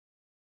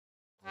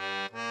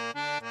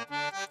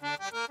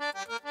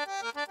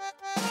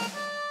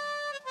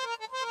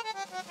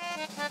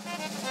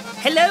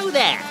Hello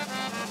there!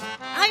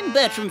 I'm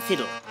Bertram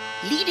Fiddle,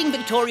 leading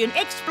Victorian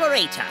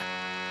explorator.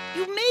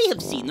 You may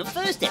have seen the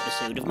first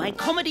episode of my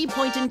comedy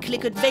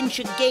point-and-click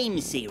adventure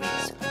game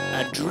series,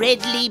 A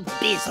Dreadly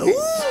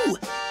Business. Ooh!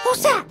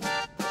 What's that?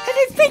 An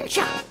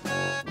adventure?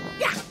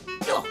 Yeah,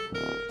 sure.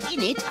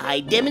 In it,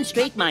 I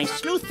demonstrate my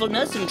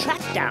sleuthfulness and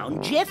track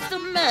down Jeff the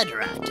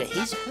murderer to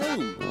his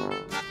home.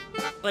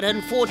 But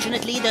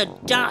unfortunately, the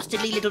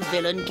dastardly little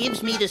villain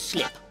gives me the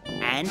slip.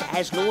 And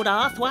as Lord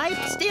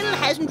Arthwipe still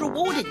hasn't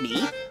rewarded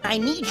me, I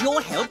need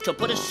your help to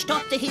put a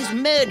stop to his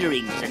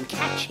murderings and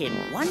catch him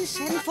once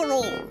and for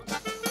all.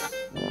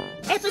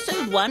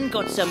 Episode 1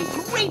 got some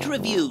great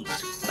reviews,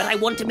 but I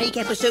want to make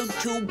episode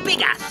 2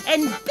 bigger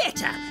and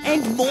better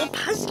and more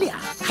puzzlier.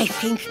 I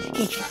think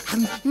it's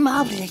a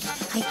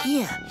marvelous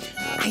idea.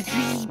 I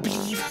really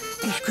believe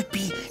this could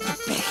be the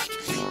best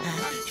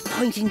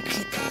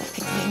point-and-click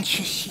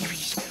adventure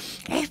series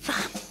ever.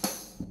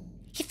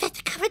 Is that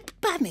the covered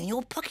bum in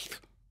your pocket?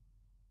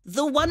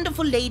 The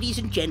wonderful ladies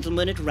and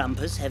gentlemen at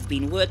Rumpus have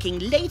been working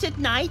late at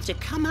night to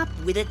come up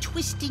with a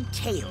twisted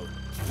tale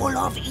full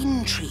of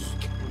intrigue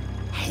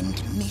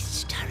and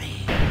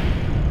mystery.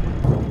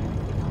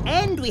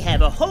 And we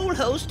have a whole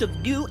host of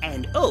new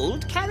and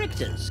old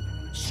characters.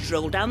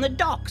 Stroll down the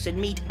docks and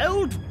meet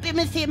old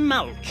Bimothy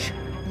Mulch.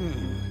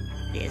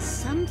 There's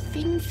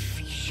something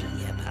fishy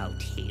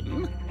about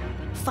him.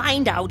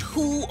 Find out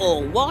who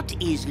or what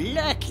is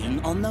lurking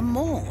on the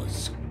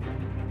moors.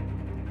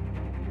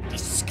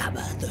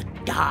 Discover the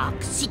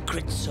dark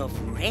secrets of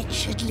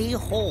Wretchedly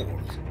Hall.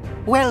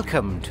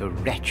 Welcome to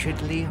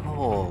Wretchedly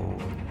Hall.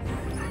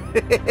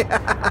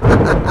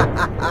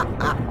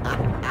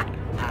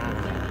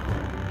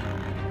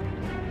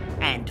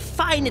 And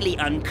finally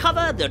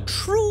uncover the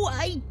true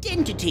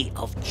identity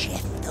of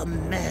Jeff the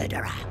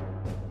murderer.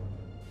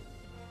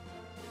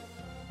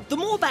 The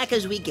more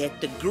backers we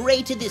get, the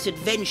greater this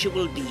adventure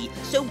will be.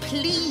 So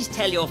please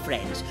tell your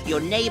friends,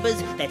 your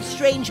neighbors, that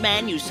strange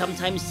man you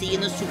sometimes see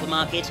in the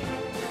supermarket.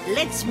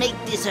 Let's make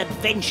this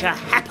adventure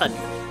happen.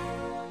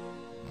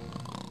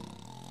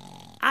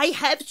 I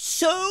have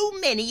so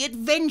many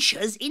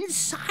adventures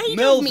inside of me.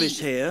 Melvis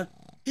here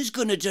is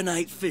gonna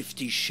donate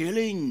 50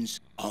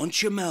 shillings.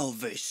 Aren't you,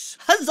 Melvis?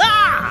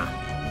 Huzzah!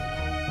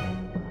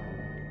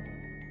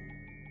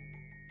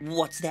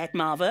 What's that,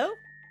 Marvo?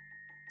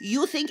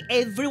 You think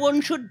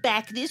everyone should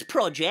back this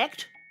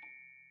project?